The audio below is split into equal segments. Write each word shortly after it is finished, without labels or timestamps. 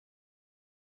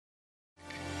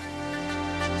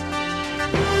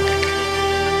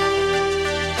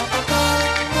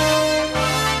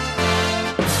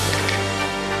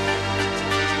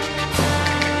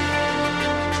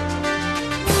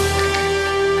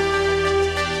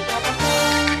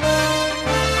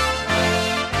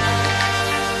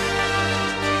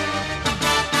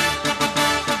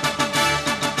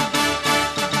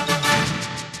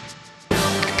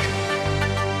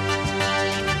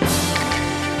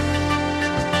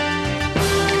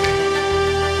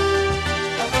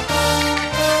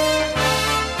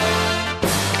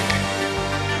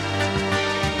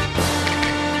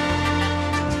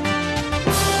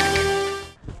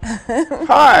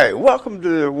Hi, welcome to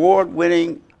the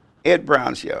award-winning Ed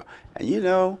Brown Show. And you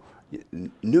know,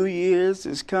 New Year's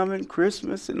is coming,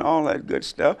 Christmas and all that good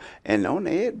stuff. And on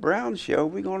the Ed Brown Show,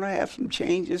 we're going to have some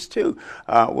changes too.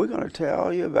 We're going to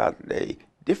tell you about the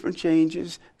different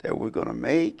changes that we're going to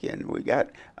make. And we got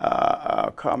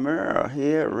Kamaria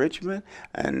here, Richmond.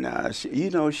 And,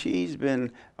 she's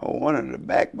been one of the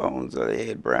backbones of the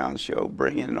Ed Brown Show,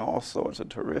 bringing in all sorts of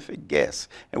terrific guests.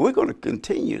 And we're going to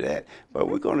continue that, but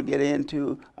we're going to get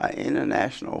into an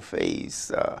international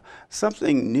phase,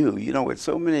 something new. You know, with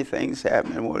so many things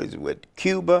happening, what is it, with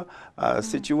Cuba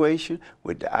situation,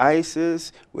 with the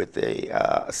ISIS, with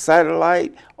the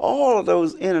satellite, all of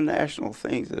those international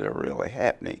things that are really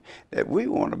happening that we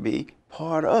want to be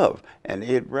part of. And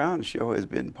the Ed Brown Show has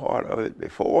been part of it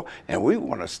before, and we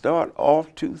want to start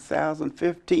off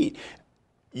 2015.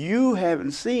 You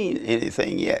haven't seen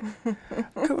anything yet.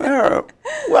 Kamaria,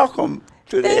 welcome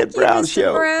to the Ed Brown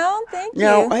Show. Mr. Brown. Thank you.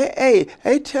 Now,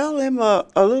 hey, tell them a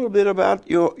little bit about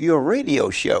your radio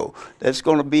show. That's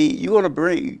going to be, you're going to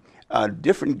bring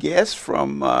different guests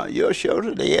from your show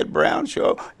to the Ed Brown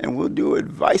Show, and we'll do it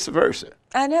vice versa.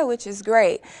 I know, which is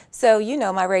great. So you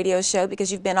know my radio show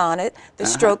because you've been on it, the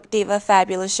Stroke Diva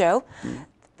Fabulous Show.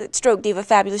 The Stroke Diva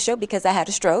Fabulous Show because I had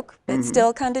a stroke, but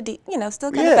still kind of,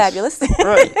 still kind of fabulous.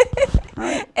 Right.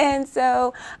 Right. And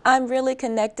so I'm really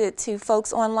connected to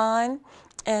folks online.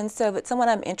 And so if it's someone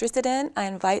I'm interested in, I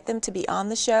invite them to be on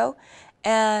the show.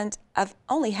 And I've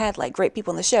only had like great people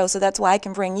on the show, so that's why I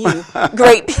can bring you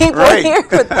great people here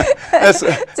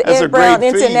to Ed Brown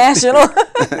International.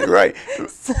 Right.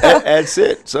 So. That's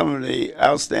it. Some of the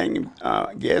outstanding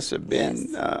guests have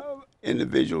been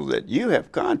individuals that you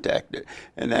have contacted,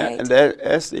 and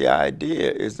that's the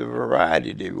idea, is the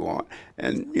variety they want.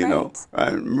 And you know,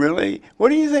 really, what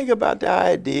do you think about the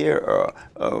idea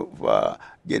of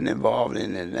getting involved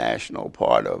in the national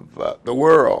part of the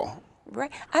world?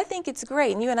 Right. I think it's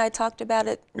great. And you and I talked about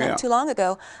it not too long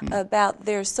ago, about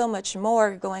there's so much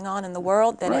more going on in the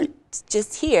world than it's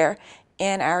just here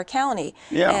in our county.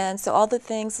 Yeah. And so all the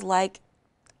things like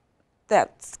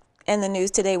that's in the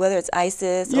news today, whether it's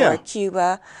ISIS or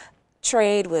Cuba,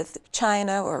 trade with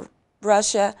China or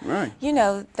Russia,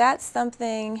 that's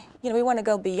something, we want to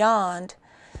go beyond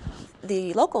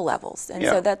the local levels. And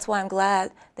so that's why I'm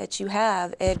glad that you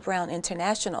have Ed Brown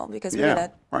International, because we're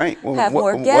going to have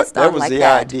more guests on like that. That was the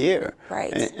idea.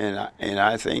 Right. And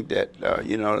I think that,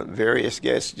 various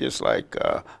guests, just like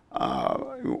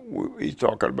he's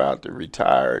talking about the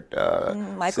retired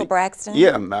Michael Braxton.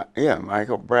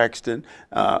 Michael Braxton.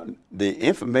 The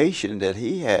information that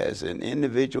he has and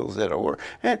individuals that are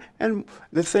and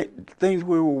the things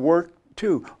we will work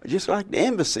too, just like the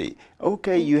embassy.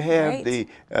 Okay, you have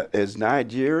as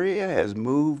Nigeria has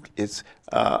moved its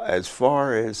as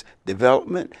far as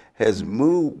development, has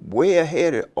moved way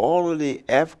ahead of all of the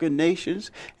African nations,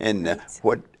 and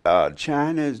what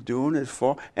China is doing as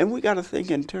far, and we got to think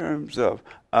in terms of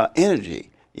energy.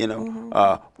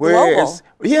 Whereas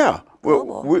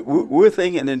we're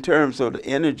thinking in terms of the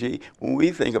energy. When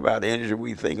we think about energy,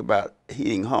 we think about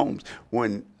heating homes.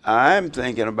 When I'm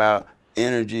thinking about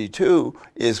energy too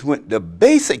is when the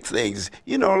basic things,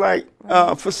 like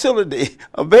facility,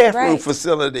 a bathroom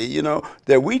facility,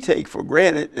 that we take for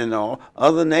granted.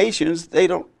 Other nations, they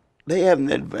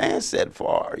haven't advanced that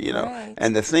far,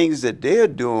 and the things that they're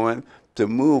doing to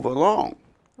move along.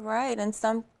 Right, and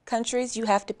some countries you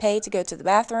have to pay to go to the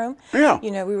bathroom. Yeah.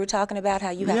 We were talking about how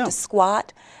you have to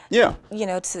squat. Yeah.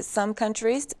 To some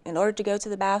countries in order to go to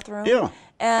the bathroom. Yeah.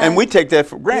 And we take that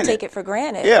for granted. We take it for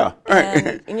granted. Yeah.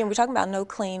 And we're talking about no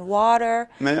clean water.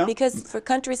 Yeah. Because for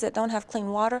countries that don't have clean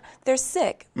water, they're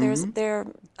sick. There's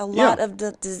a lot of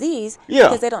disease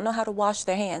because they don't know how to wash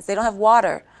their hands. They don't have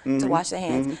water to wash their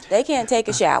hands. They can't take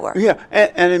a shower. Yeah.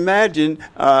 And imagine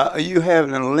you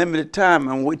having a limited time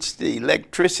in which the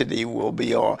electricity will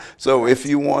be on. So if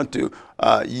you want to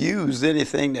use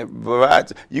anything that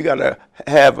provides, you got to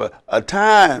have a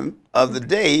time of the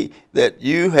day that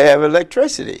you have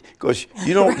electricity, because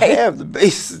you don't have the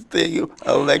basic thing of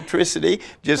electricity.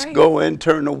 Just go and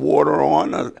turn the water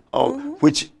on,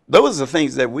 which those are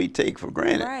things that we take for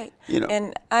granted. Right.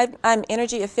 And I'm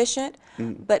energy efficient,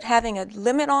 but having a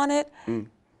limit on it,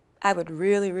 I would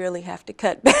really, really have to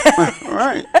cut back.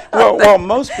 Right. Well,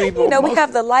 most people. We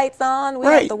have the lights on, we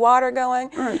have the water going,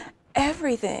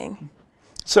 everything.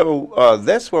 So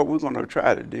that's what we're going to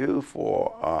try to do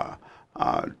for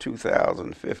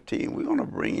 2015. We're going to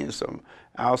bring in some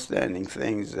outstanding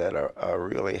things that are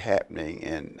really happening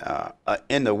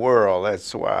in the world.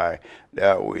 That's why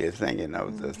we're thinking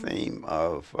of the theme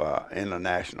of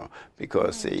international,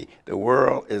 because see, the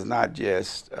world is not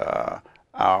just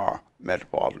our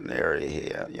metropolitan area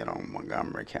here, you know,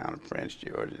 Montgomery County, Prince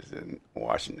George's, and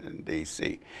Washington,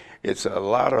 D.C. It's a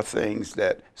lot of things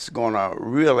that's going to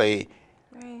really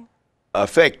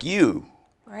affect you,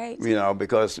 you know,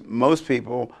 because most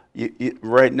people,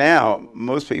 right now,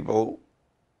 most people,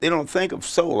 they don't think of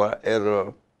solar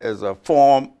as a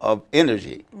form of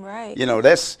energy. Right. You know,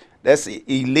 that's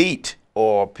elite,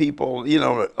 or people, you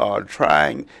know, are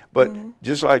trying. But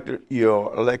just like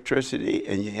your electricity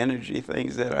and your energy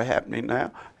things that are happening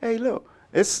now, hey, look,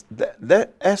 it's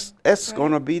that's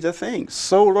going to be the thing.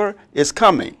 Solar is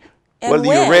coming, and whether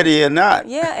wind. You're ready or not.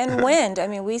 Yeah, and wind. I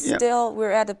mean,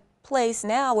 we're at a place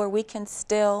now where we can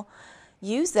still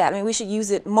use that. I mean, we should use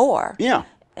it more. Yeah.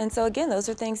 And so again, those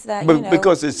are things that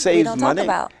because it saves we don't money, talk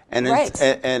about. And right.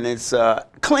 it's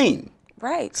clean.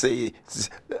 Right. See,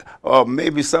 or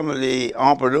maybe some of the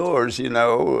entrepreneurs, you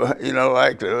know,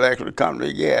 like the electric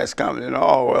company, gas company, and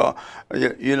all. Well,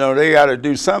 you know, they got to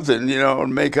do something, you know,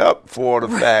 and make up for the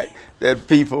fact that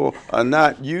people are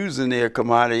not using their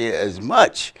commodity as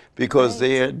much because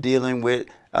they're dealing with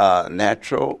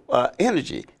natural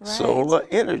energy, solar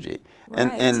energy.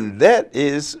 And that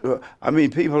is, I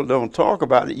mean, people don't talk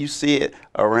about it. You see it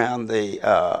around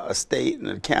the state and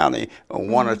the county on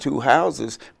one or two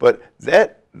houses, but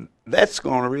that's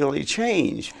going to really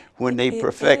change when they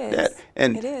perfect that.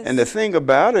 And the thing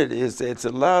about it is it's a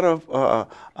lot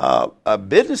of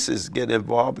businesses get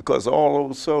involved because all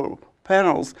those solar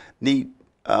panels need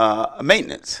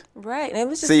maintenance. Right. And it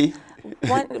was just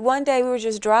one day we were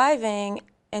just driving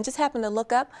and just happened to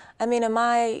look up. I mean,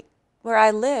 where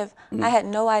I live, I had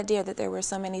no idea that there were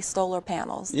so many solar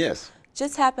panels. Yes.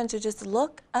 Just happened to just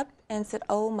look up and said,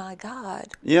 "Oh my God!"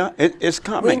 Yeah, it's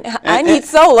coming. I need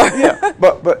solar. Yeah,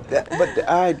 but the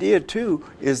idea too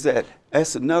is that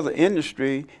that's another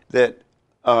industry that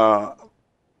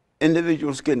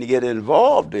individuals can get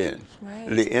involved in.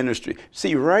 The industry.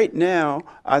 See, right now,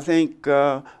 I think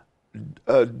due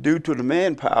to the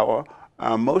manpower,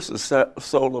 most of the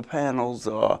solar panels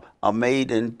are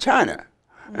made in China.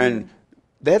 And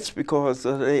that's because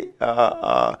of the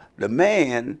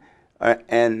man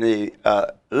and the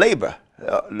labor,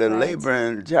 labor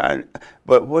in China.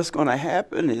 But what's going to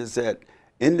happen is that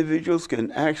individuals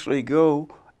can actually go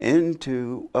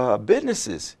into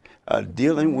businesses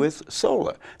dealing with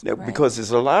solar, because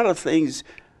there's a lot of things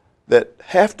that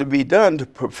have to be done to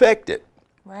perfect it.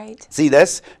 Right. See,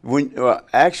 that's when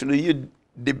actually you're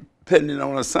depending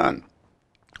on the sun.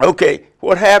 Okay,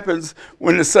 what happens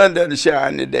when the sun doesn't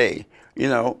shine today? You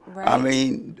know, I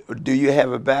mean, do you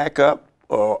have a backup,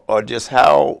 or just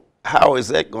how is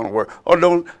that going to work? Or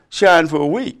don't shine for a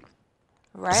week?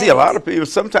 Right. See, a lot of people,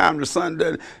 sometimes the sun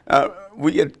doesn't,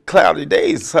 we get cloudy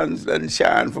days, the sun doesn't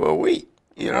shine for a week.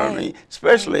 You know what I mean?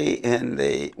 Especially in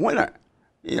the winter,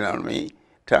 you know what I mean?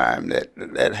 Time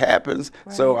that happens.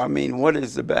 So, I mean, what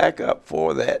is the backup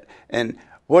for that? And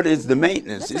what is the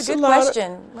maintenance? That's a good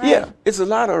question. Yeah, it's a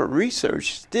lot of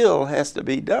research still has to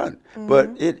be done, but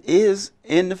it is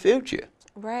in the future.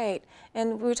 Right.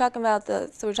 And we were talking about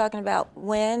we're talking about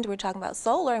wind, we're talking about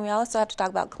solar, and we also have to talk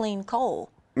about clean coal.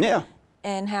 Yeah.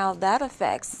 And how that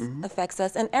affects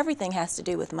us, and everything has to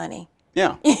do with money.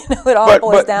 Yeah. You know, it all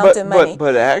boils down to money.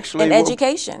 But actually, and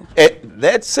education.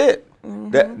 That's it.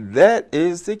 That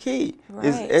is the key.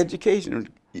 Is education.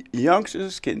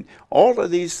 Youngsters can, all of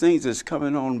these things that's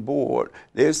coming on board,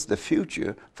 there's the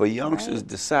future for youngsters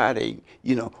deciding,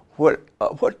 you know,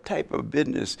 what type of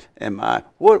business am I?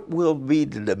 What will be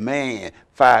the demand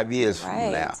 5 years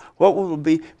from now? What will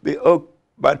be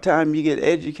by the time you get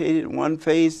educated in one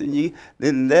phase,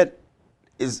 then that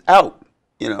is out,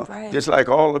 you know. Just like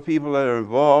all the people that are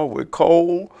involved with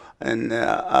coal and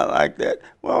I like that.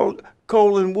 Well,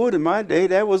 coal and wood in my day,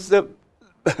 that's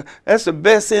the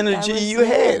best energy you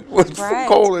had was from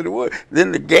coal and wood.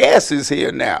 Then the gas is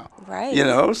here now. You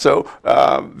know, so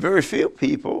very few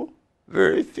people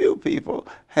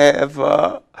have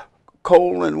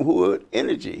coal and wood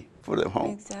energy for their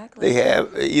home. They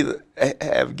have either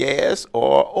have gas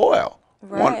or oil.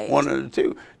 One of the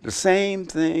two. The same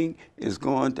thing is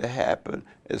going to happen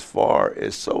as far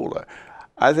as solar.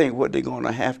 I think what they're going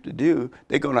to have to do,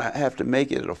 they're going to have to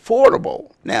make it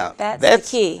affordable. Now, that's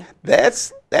the key.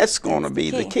 That's going to be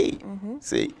the key.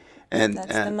 See, and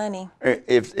that's the money.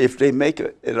 If they make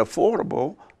it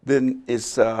affordable, then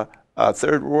it's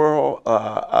third world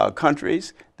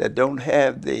countries that don't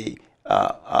have the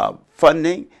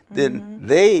funding, then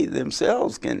they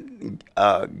themselves can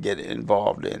get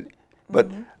involved in it.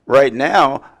 But right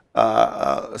now,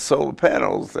 solar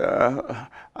panels,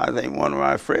 I think one of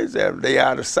my friends have, they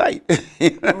out of sight.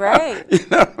 You know? You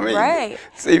know what I mean?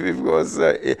 See, because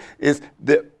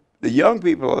the young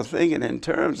people are thinking in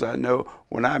terms. I know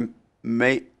when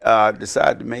I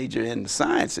decided to major in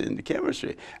science and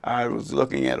chemistry, I was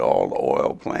looking at all the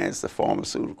oil plants, the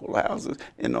pharmaceutical houses,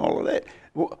 and all of that.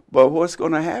 But what's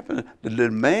going to happen? The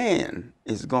demand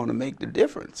is going to make the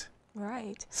difference.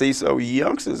 Right. See, so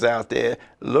youngsters out there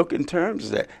look in terms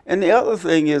of that. And the other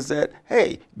thing is that,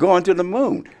 hey, going to the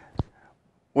moon.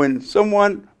 When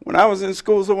I was in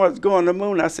school, someone was going to the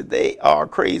moon, I said, they are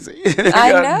crazy.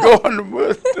 I know. Going to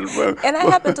the moon. And I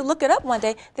happened to look it up one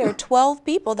day. There are 12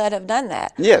 people that have done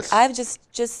that. Yes. I've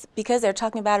just because they're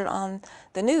talking about it on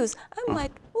the news, I'm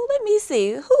like, well, let me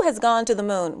see. Who has gone to the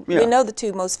moon? Yeah. We know the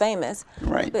two most famous.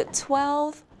 Right. But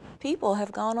 12 people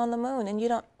have gone on the moon, and you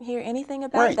don't hear anything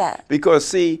about that. Because,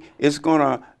 see, they're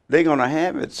going to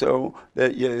have it so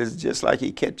that it's just like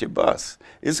you catch a bus.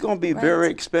 It's going to be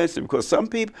very expensive because some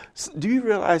people, do you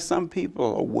realize some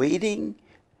people are waiting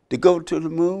to go to the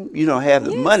moon? You know, have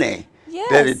the money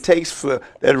that it takes for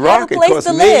that rocket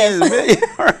costs millions and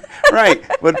millions. Right.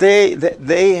 But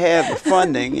they have the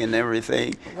funding and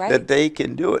everything that they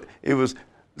can do it. It was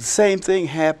the same thing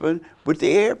happened with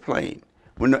the airplane.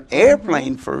 When the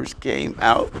airplane first came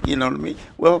out, you know what I mean?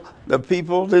 Well, the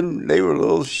people, they were a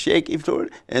little shaky for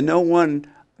it, and no one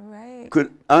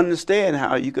could understand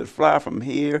how you could fly from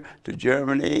here to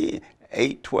Germany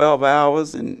 8, 12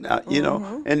 hours, and you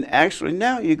know, and actually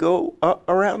now you go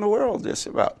around the world just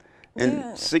about.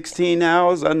 In 16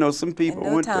 hours, I know some people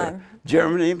went to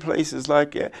Germany and places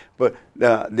like that. But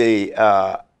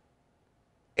the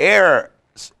air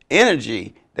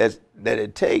energy that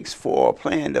it takes for a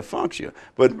plane to function.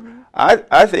 But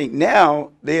I think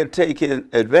now they're taking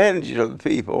advantage of the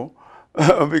people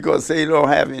because they don't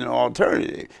have any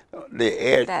alternative.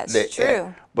 That's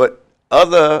true. But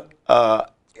other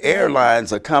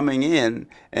airlines are coming in,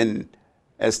 and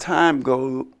as time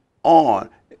goes on,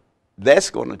 that's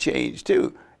going to change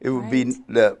too. It would be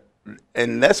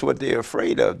and that's what they're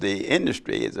afraid of. The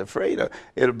industry is afraid of.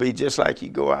 It'll be just like you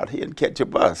go out here and catch a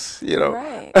bus, you know.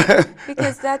 Right.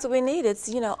 Because that's what we need. It's,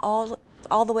 you know,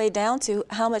 all the way down to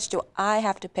how much do I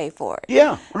have to pay for it?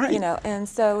 Yeah, right. You know, and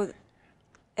so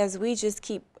as we just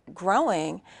keep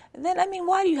growing, then, I mean,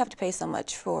 why do you have to pay so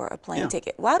much for a plane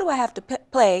ticket? Why do I have to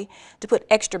pay to put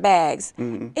extra bags?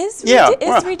 It's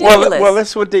ridiculous. Well,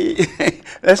 that's what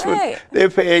what they're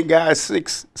paying guys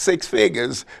six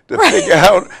figures to figure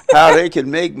out how they can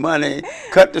make money,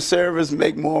 cut the service,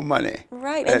 make more money.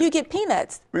 Right, and you get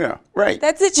peanuts. Yeah, right.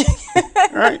 That's it.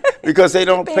 Right, because they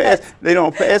don't pass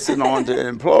it on to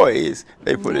employees.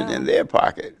 They put it in their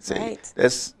pocket. See,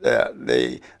 that's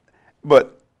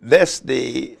but that's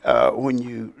when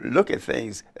you look at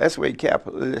things, that's where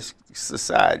capitalist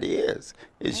society is.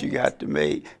 You got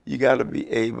to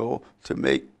be able to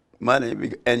make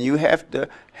money, and you have to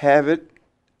have it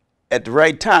at the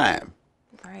right time.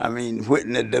 Right. I mean,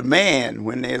 when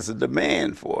there's a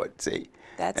demand for it, see.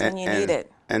 That's when you need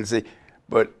it. And see,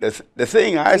 but the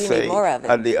thing I say, need more of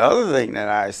it. The other thing that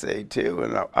I say too,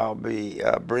 and I'll be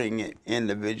bringing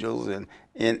individuals in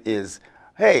is,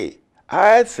 hey,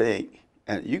 I think,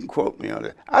 and you can quote me on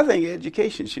it, I think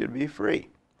education should be free.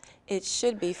 It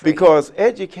should be free. Because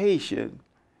education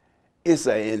is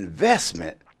an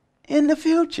investment in the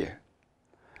future.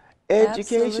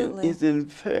 Education is an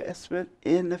investment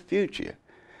in the future.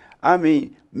 I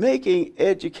mean, making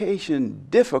education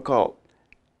difficult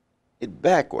is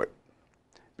backward.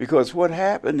 Because what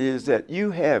happened is that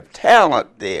you have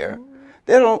talent there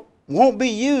that won't be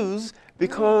used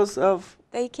because of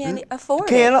they can't afford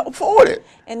it.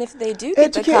 And if they do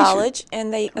get to college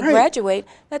and they graduate,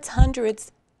 that's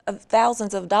hundreds of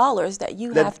thousands of dollars that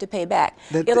you have to pay back.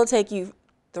 It'll take you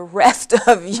the rest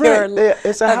of your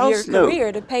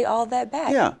career to pay all that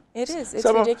back. Yeah. It is. It's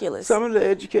ridiculous. Some of the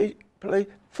education pay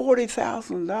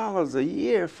 $40,000 a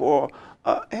year for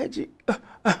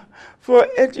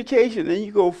education, and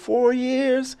you go 4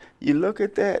 years, you look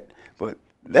at that. But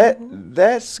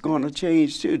that's going to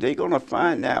change too. They're going to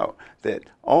find out that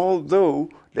although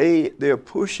they're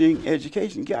pushing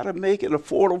education, got to make it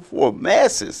affordable for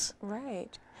masses.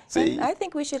 Right. See? And I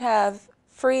think we should have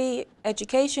free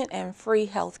education and free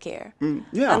health care.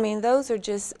 Yeah. I mean, those are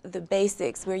just the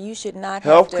basics where you should not have to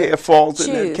Health care falls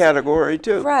in that category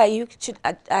too. Right. You should.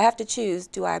 I have to choose.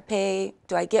 Do I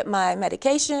get my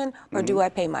medication or do I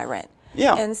pay my rent?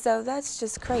 Yeah. And so that's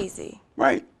just crazy.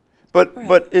 Right.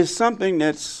 But it's something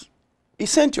that's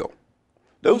essential.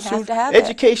 Those you have to have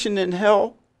education and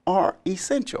health are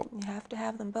essential. You have to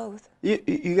have them both.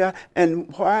 You got,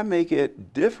 and why make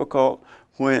it difficult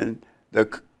when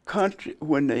the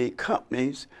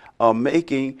companies are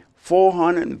making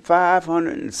 400 and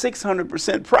 500 and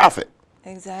 600% profit?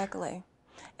 Exactly.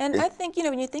 And I think,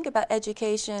 when you think about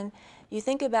education, you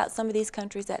think about some of these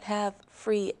countries that have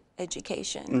free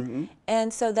education.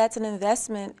 And so that's an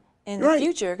investment in the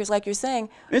future, because like you're saying,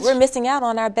 we're missing out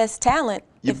on our best talent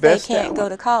if they can't go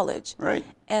to college. Right.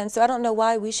 And so I don't know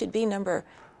why we should be number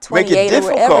 28 or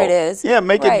wherever it is. Yeah,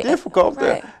 make it difficult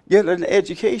to get an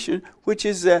education, which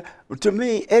is, to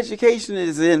me, education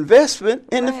is an investment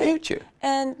in the future.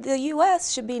 And the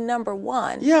U.S. should be number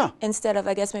 1. Yeah. Instead of,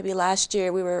 I guess maybe last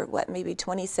year we were, maybe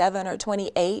 27 or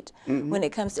 28 when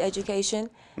it comes to education.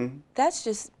 That's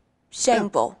just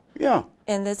shameful. Yeah.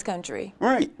 In this country.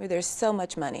 Right. Where there's so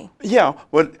much money. Yeah,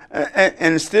 but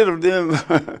and instead of them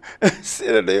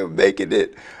making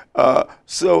it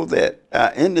so that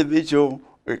individual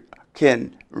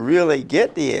can really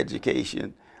get the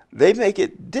education, they make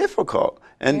it difficult.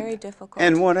 And, very difficult.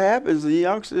 And what happens, the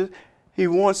youngster, he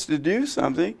wants to do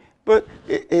something, but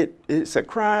it's a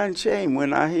crying shame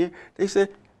when I hear, they say,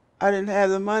 I didn't have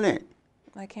the money.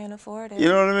 I can't afford it. You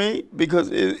know what I mean?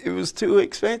 Because it was too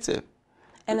expensive.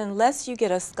 And unless you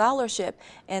get a scholarship,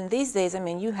 and these days, I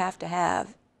mean, you have to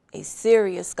have a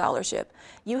serious scholarship.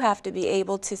 You have to be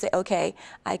able to say, okay,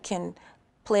 I can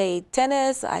play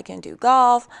tennis, I can do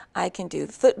golf, I can do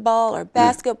football or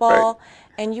basketball,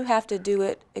 and you have to do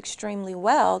it extremely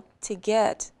well to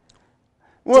get,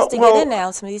 get in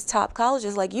now. Some of these top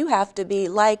colleges, like you have to be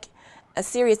like a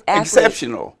serious athlete.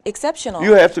 Exceptional. Exceptional.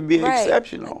 You have to be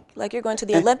exceptional. Like you're going to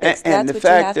the Olympics, and that's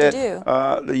what you have to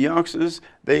do. The youngsters,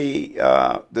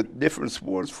 the different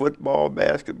sports, football,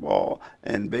 basketball,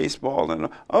 and baseball, and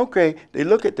they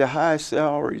look at the high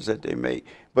salaries that they make,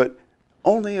 but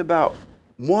only about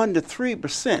 1 to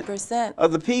 3%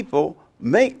 of the people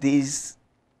make these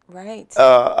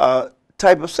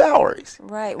type of salaries.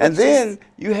 Right. And then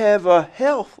you have a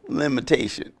health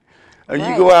limitation. You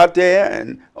go out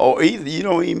there or either you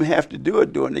don't even have to do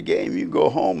it during the game. You go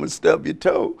home and stub your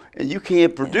toe and you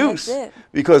can't produce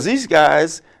because these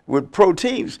guys with pro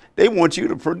teams, they want you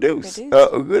to produce.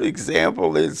 A good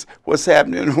example is what's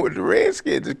happening with the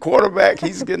Redskins. The quarterback,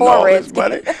 he's getting all this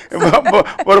money.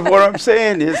 but what I'm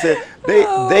saying is that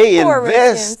they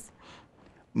invest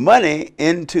money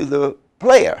into the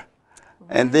player.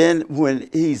 And then when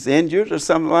he's injured or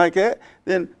something like that,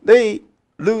 then they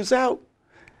lose out.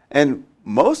 And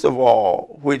most of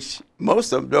all, which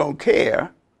most of them don't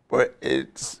care, but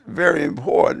it's very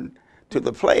important to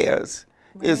the players,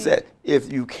 is that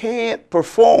if you can't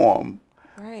perform,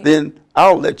 then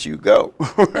I'll let you go.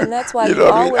 And that's why you know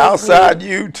what I mean? I'll sign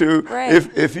you to,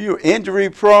 if you're injury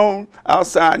prone, I'll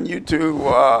sign you to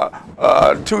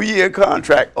a 2-year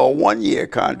contract or 1-year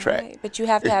contract. Right. But you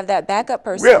have to have that backup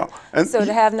person. And so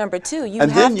to have number 2, you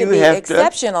have to be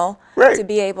exceptional to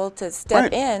be able to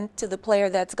step in to the player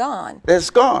that's gone. That's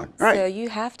gone, So you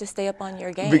have to stay up on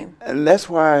your game. And that's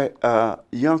why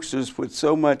youngsters put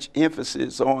so much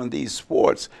emphasis on these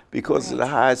sports because of the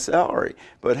high salary.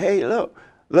 But hey, look,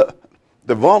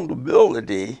 the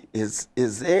vulnerability is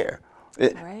there.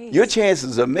 Your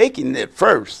chances of making it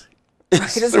first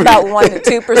it's about 1 to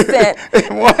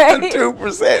 2%. 1 to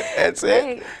 2%, that's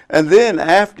it. And then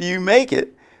after you make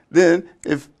it, then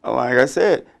if, like I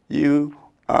said, you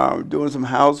doing some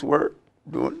housework,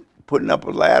 putting up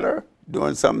a ladder,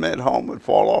 doing something at home and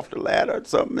fall off the ladder or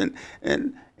something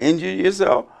and injure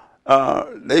yourself,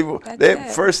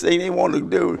 first thing they want to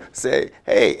do is say,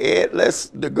 hey, Ed, let's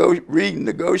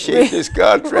renegotiate this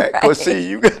contract. Because see,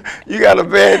 you got a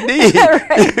bad knee.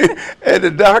 And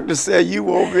the doctor said you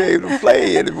won't be able to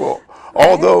play anymore.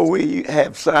 Although we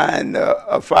have signed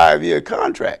a 5-year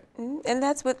contract. And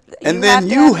that's what and then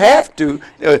you have to,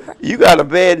 you got a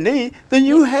bad knee, then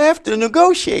you have to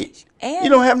negotiate. And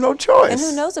you don't have no choice. And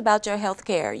who knows about your health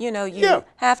care? You know, you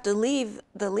have to leave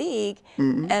the league,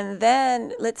 and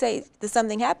then let's say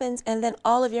something happens, and then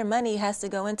all of your money has to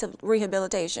go into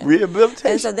rehabilitation.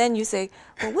 And so then you say,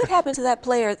 well, what happened to that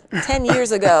player 10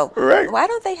 years ago? Why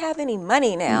don't they have any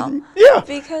money now?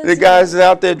 Because the guy's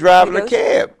out there driving a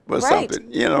cab or something.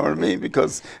 You know what I mean?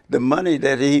 Because the money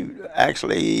that he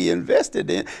actually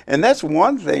invested in. And that's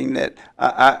one thing that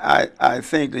I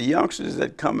think the youngsters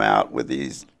that come out with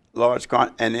these large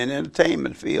and in the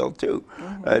entertainment field too,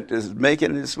 is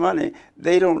making this money.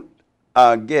 They don't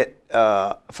get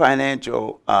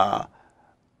financial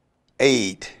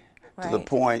aid to the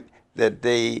point that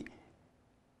they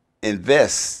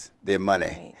invest their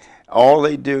money. All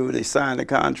they do, they sign a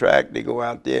contract, they go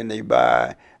out there and they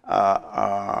buy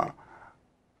a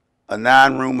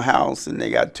 9-room house, and they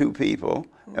got 2 people.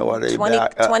 Or they 20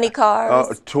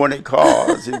 cars. 20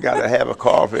 cars. You got to have a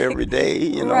car for every day,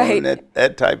 you know, and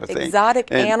that type of thing.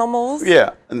 Exotic animals.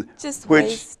 Yeah. Just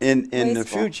which in the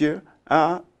future,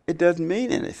 it doesn't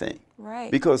mean anything.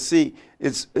 Right. Because see,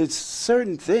 it's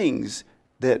certain things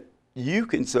that you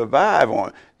can survive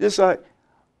on. Just like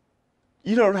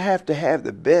you don't have to have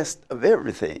the best of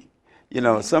everything. You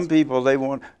know, Right. some people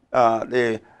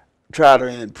they try to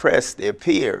impress their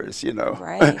peers. You know,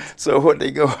 Right. so when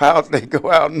they go out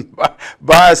and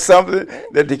buy something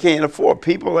that they can't afford.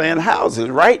 People are in houses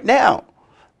right now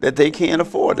that they can't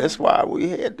afford. That's why we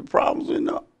had the problems in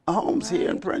the homes here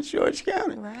in Right. Prince George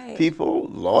County. Right. People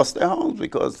lost their homes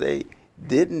because they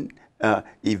didn't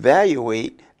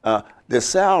evaluate the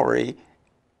salary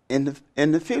in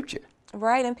the future.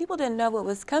 Right, and people didn't know what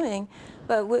was coming,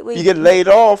 but You get laid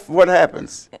off, what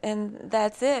happens? and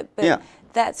that's it. But Yeah.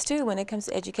 that's too, when it comes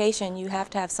to education, you have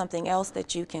to have something else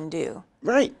that you can do.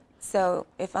 Right. So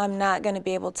if I'm not going to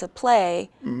be able to play,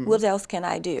 what else can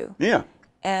I do? Yeah.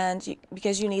 And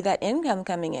because you need that income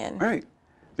coming in. Right.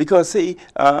 Because see,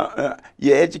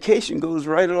 your education goes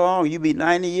right along. You be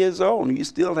 90 years old and you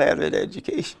still have that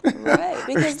education. Right,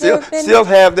 because still, there have been, still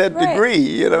have that right, degree.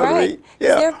 You know what I right. mean? 'Cause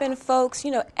Yeah. there have been folks,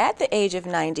 at the age of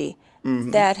 90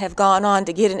 that have gone on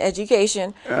to get an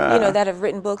education, that have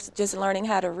written books just learning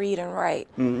how to read and write.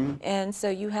 And so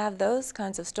you have those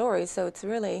kinds of stories. So it's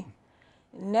really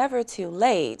never too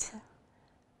late.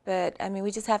 But, I mean,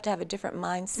 we just have to have a different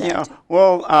mindset. Yeah.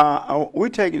 Well, we're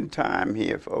taking time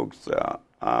here, folks.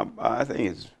 I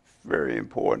think it's very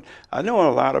important. I know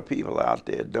a lot of people out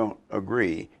there don't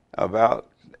agree about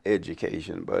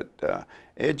education, but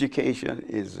education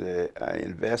is an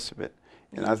investment,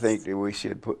 and I think that we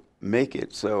should make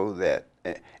it so that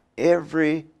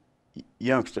every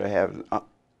youngster has an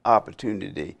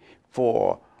opportunity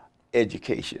for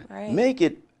education. Right. Make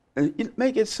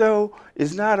it so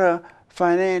it's not a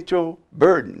financial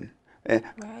burden.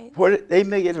 Right. They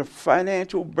make it a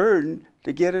financial burden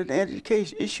to get an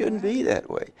education. It shouldn't be that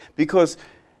way, because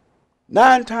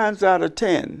 9 times out of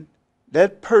 10,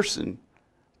 that person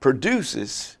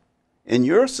produces in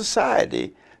your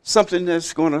society something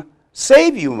that's going to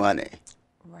save you money,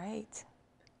 Right.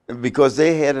 because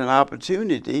they had an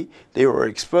opportunity, they were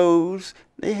exposed,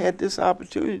 they had this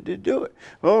opportunity to do it.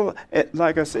 Well,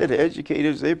 like I said, the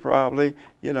educators, they probably,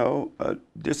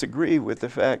 disagree with the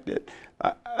fact that,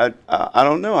 I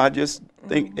don't know, I just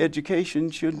think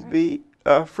education shouldn't be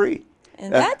free.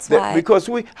 And that's why. Because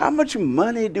how much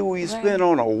money do we spend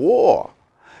on a war?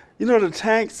 You know, the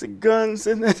tanks, the guns,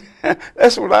 and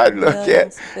that's what I look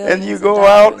at. And you Billions go of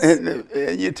out dollars.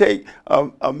 and you take a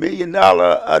 $1 million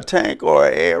tank or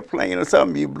an airplane or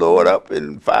something, you blow it up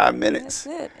in 5 minutes.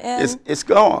 That's it. It's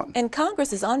gone. And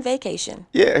Congress is on vacation.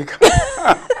 Yeah.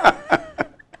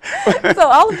 So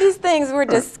all of these things we're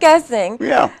discussing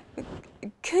Yeah.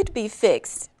 could be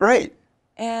fixed. Right.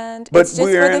 And But it's just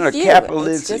we're for in the a few.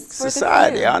 capitalistic It's just for the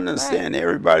society. few. I understand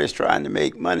everybody's trying to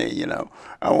make money.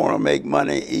 I want to make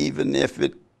money even if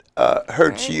it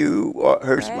hurts Right. you or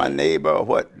hurts my Right. neighbor or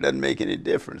what. Doesn't make any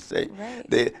difference.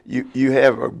 Right. You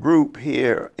have a group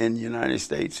here in the United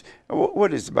States.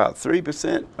 What is about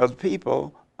 3% of the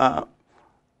people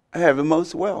have the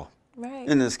most wealth Right.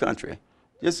 in this country.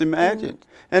 Just imagine.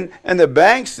 And the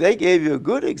banks, they gave you a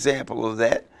good example of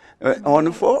that on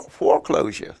the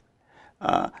foreclosure.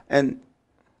 And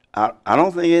I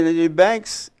don't think any of the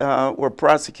banks were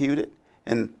prosecuted.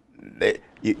 And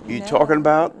you're talking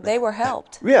about? They were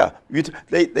helped. Yeah.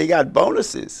 They got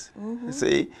bonuses.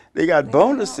 See, they got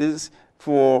bonuses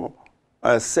for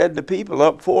setting the people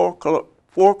up for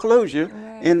foreclosure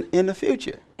in the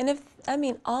future. And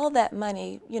all that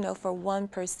money, for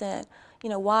 1%,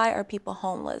 why are people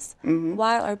homeless?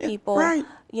 Why are people, Right.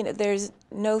 There's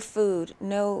no food,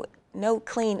 no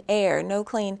clean air,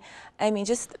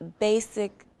 just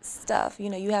basic stuff.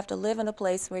 You have to live in a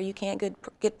place where you can't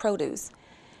get produce.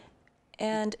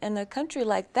 And in a country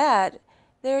like that,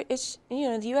 in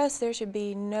the U.S. there should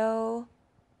be no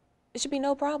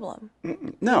problem.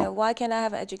 No. Why can't I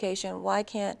have an education? Why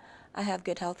can't I have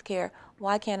good health care?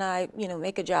 Why can't I,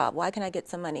 make a job? Why can't I get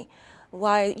some money?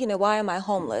 Why am I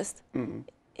homeless?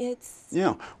 It's...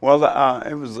 Yeah. Well,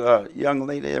 it was a young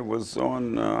lady that was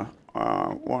on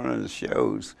one of the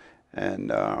shows,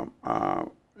 and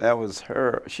that was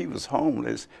her. She was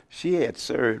homeless. She had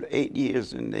served 8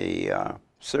 years in the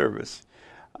service,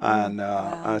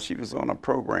 and she was on a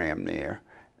program there,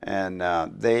 and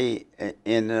they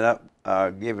ended up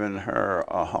giving her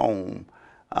a home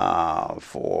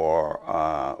for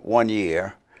 1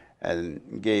 year, and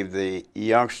gave the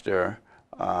youngster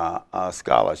a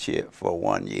scholarship for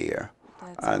 1 year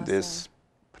on this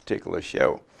particular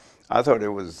show. I thought it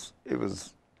was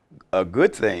a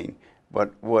good thing,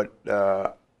 but what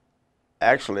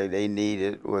actually they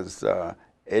needed was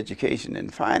education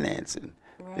and financing.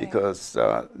 because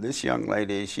this young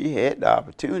lady, she had the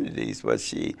opportunities, but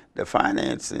the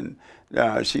financing,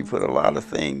 she put a lot of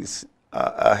things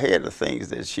ahead of things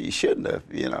that she shouldn't have,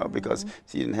 you know, because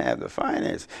she didn't have the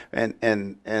finance.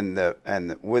 And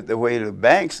with the way the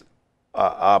banks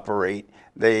operate,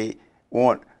 they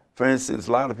want, for instance,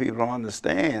 a lot of people don't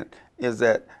understand is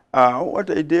that what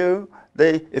they do,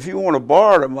 if you want to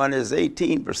borrow the money, it's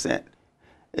 18%.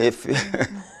 If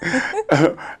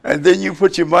and then you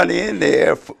put your money in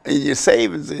there in your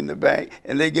savings in the bank,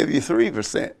 and they give you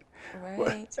 3%.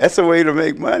 Right. That's a way to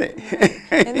make money.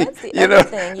 Right. And that's the other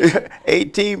thing.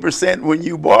 18% when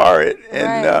you borrow it,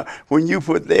 and when you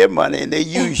put their money, and they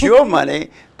use your money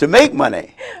to make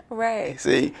money. Right.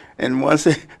 See, and once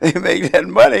they make that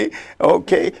money,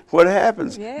 okay, what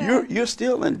happens? Yeah. You're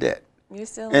still in debt. You're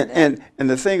still in debt. And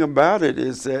the thing about it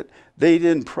is that they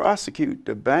didn't prosecute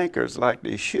the bankers like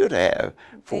they should have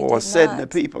for setting the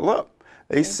people up.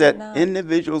 They set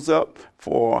individuals up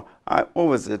for, what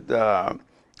was it?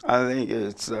 I think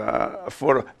it's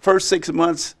for the first 6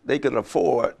 months they could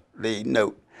afford the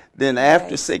note. Then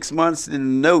after 6 months, the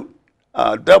note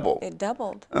doubled. It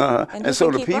doubled. And so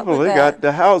the people, they got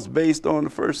the house based on the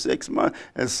first 6 months.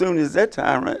 As soon as that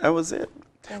time, that was it.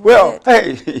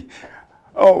 Hey,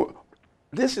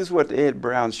 this is what the Ed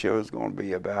Brown Show is going to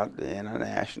be about, the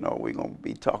international. We're going to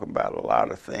be talking about a lot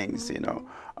of things, you know,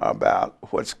 about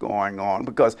what's going on.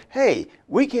 Because, hey,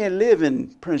 we can't live in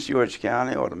Prince George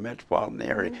County or the metropolitan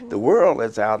area. The world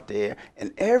is out there,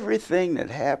 and everything that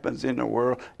happens in the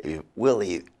world will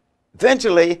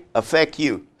eventually affect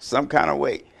you some kind of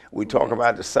way. We talk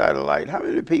about the satellite. How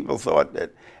many people thought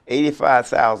that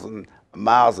 85,000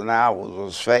 miles an hour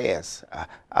was fast?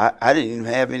 I didn't even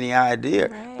have any idea.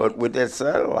 But with that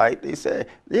satellite, they said,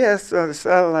 yes, the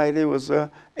satellite, it was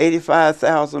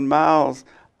 85,000 miles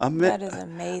a minute. That is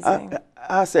amazing.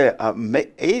 I said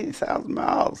 80,000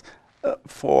 miles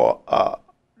for,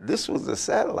 this was a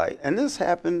satellite. And this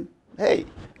happened, hey,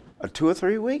 2 or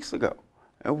 3 weeks ago.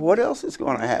 And what else is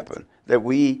going to happen that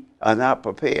we are not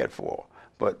prepared for?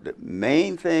 But the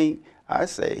main thing I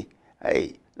say,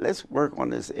 hey, let's work on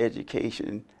this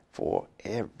education for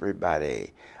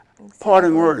everybody. Exactly.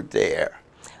 Parting word there.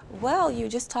 Well, you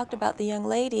just talked about the young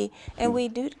lady, and we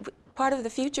do. Part of the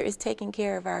future is taking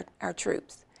care of our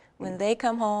troops. When they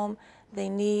come home, they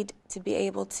need to be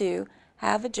able to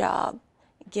have a job,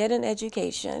 get an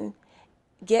education,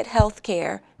 get health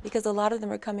care, because a lot of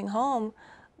them are coming home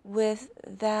with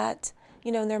that,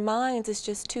 you know, in their minds it's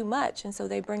just too much, and so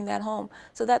they bring that home.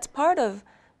 So that's part of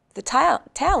the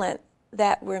talent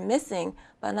that we're missing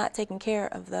by not taking care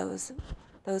of those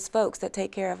folks that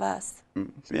take care of us.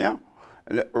 Yeah,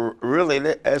 really,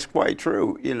 that's quite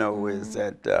true. You know, is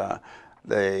that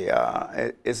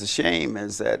it's a shame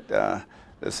is that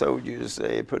the soldiers,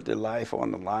 they put their life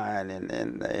on the line, and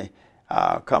then they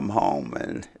come home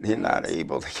and they're not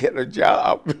able to get a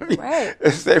job. Right.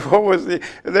 They want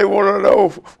to know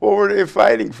what were they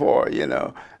fighting for. You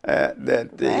know,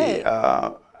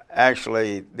 that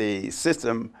actually the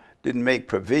system didn't make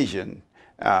provision,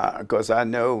 because I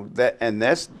know that, and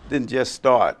that didn't just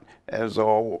start. It was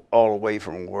all the way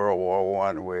from World War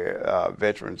I, where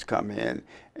veterans come in,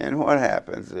 and what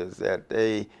happens is that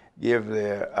they give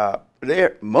their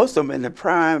most of them in the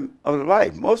prime of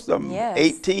life, most of them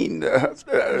 18 to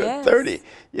 30,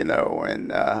 you know,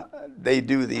 and they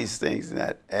do these things.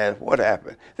 And what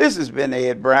happened? This has been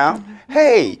Ed Brown.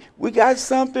 Hey, we got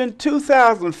something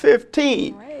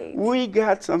 2015. We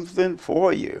got something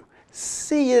for you.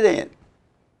 See you then.